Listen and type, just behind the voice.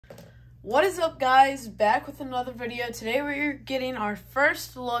What is up, guys? Back with another video. Today we're getting our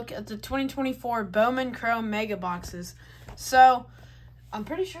first look at the 2024 Bowman Chrome Mega Boxes. So, I'm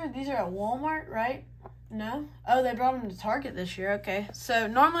pretty sure these are at Walmart, right? No? Oh, they brought them to Target this year. Okay. So,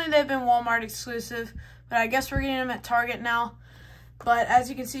 normally they've been Walmart exclusive, but I guess we're getting them at Target now. But as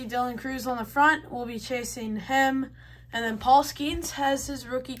you can see, Dylan Cruz on the front. We'll be chasing him. And then Paul Skeens has his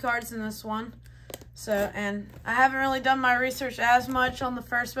rookie cards in this one. So, and I haven't really done my research as much on the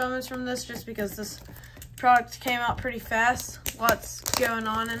first Bowmans from this just because this product came out pretty fast. Lots going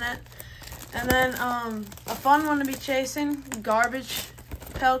on in it. And then a fun one to be chasing, garbage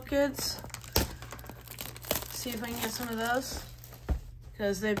pelt goods. See if I can get some of those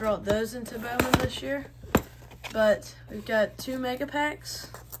because they brought those into Bowman this year. But we've got 2 mega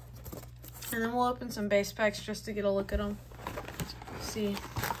packs. And then we'll open some base packs just to get a look at them. See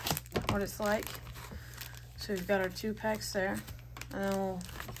what it's like. So we've got our 2 packs there, and then we'll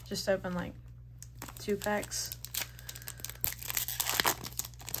just open like 2 packs.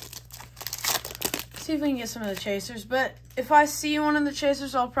 See if we can get some of the chasers, but if I see one of the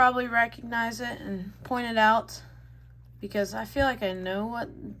chasers, I'll probably recognize it and point it out because I feel like I know what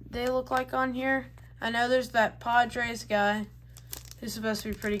they look like on here. I know there's that Padres guy who's supposed to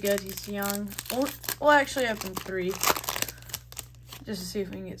be pretty good. He's young. We'll actually open 3 just to see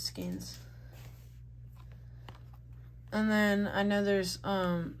if we can get skins. And then I know there's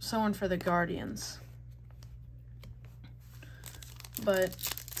someone for the Guardians. But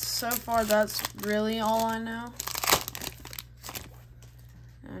so far that's really all I know.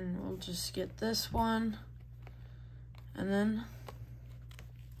 And we'll just get this one. And then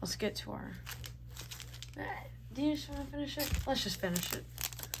let's get to our... Do you just want to finish it? Let's just finish it.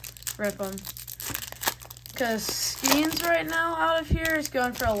 Rip them. Because Skeens right now out of here is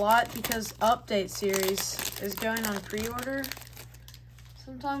going for a lot because Update Series is going on pre-order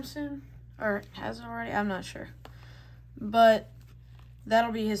sometime soon. Or hasn't already, I'm not sure. But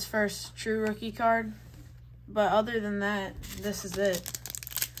that'll be his first true rookie card. But other than that, this is it.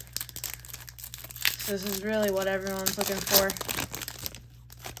 So this is really what everyone's looking for.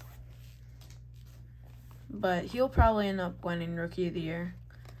 But he'll probably end up winning Rookie of the Year.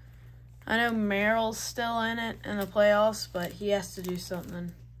 I know Merrill's still in it in the playoffs, but he has to do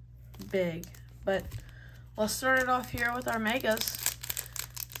something big. But let's start it off here with our Megas.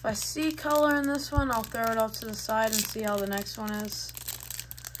 If I see color in this one, I'll throw it off to the side and see how the next one is.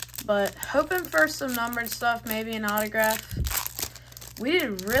 But hoping for some numbered stuff, maybe an autograph. We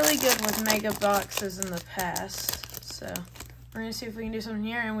did really good with Mega Boxes in the past. So we're going to see if we can do something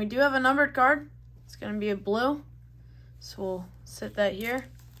here. And we do have a numbered card. It's going to be a blue. So we'll sit that here.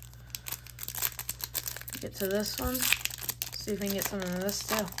 Get to this one. See if we can get something of this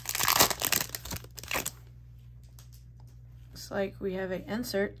too. Looks like we have an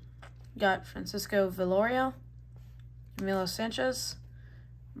insert. Got Francisco Velorio, Emilio Sanchez,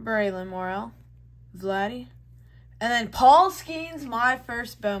 Braylon Morel, Vladdy, and then Paul Skeens, my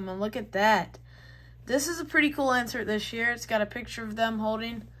first Bowman. Look at that. This is a pretty cool insert this year. It's got a picture of them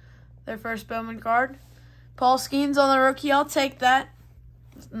holding their first Bowman card. Paul Skeens on the rookie. I'll take that.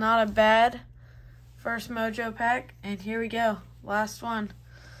 It's not a bad first Mojo pack, and here we go. Last one.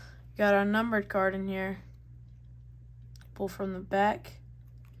 Got our numbered card in here. Pull from the back.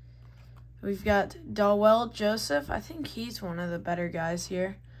 We've got Dawell Joseph. I think he's one of the better guys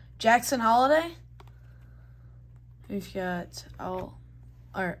here. Jackson Holiday. We've got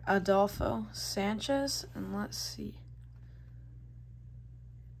Adolfo Sanchez, and let's see.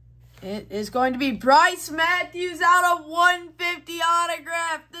 It is going to be Bryce Matthews out of 150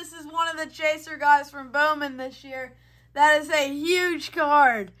 autograph. This is one of the chaser guys from Bowman this year. That is a huge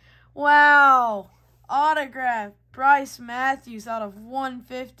card. Wow. Autograph. Bryce Matthews out of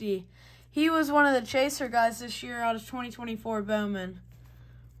 150. He was one of the chaser guys this year out of 2024 Bowman.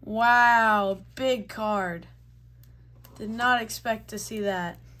 Wow. Big card. Did not expect to see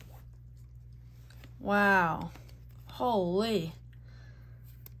that. Wow. Holy.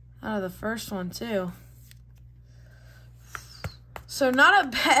 Out of the first one, too. So, not a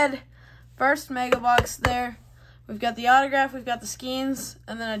bad first Mega Box there. We've got the autograph, we've got the Skeens,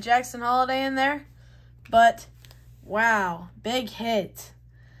 and then a Jackson Holiday in there. But, wow, big hit.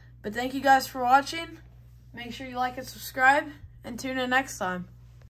 But thank you guys for watching. Make sure you like and subscribe, and tune in next time.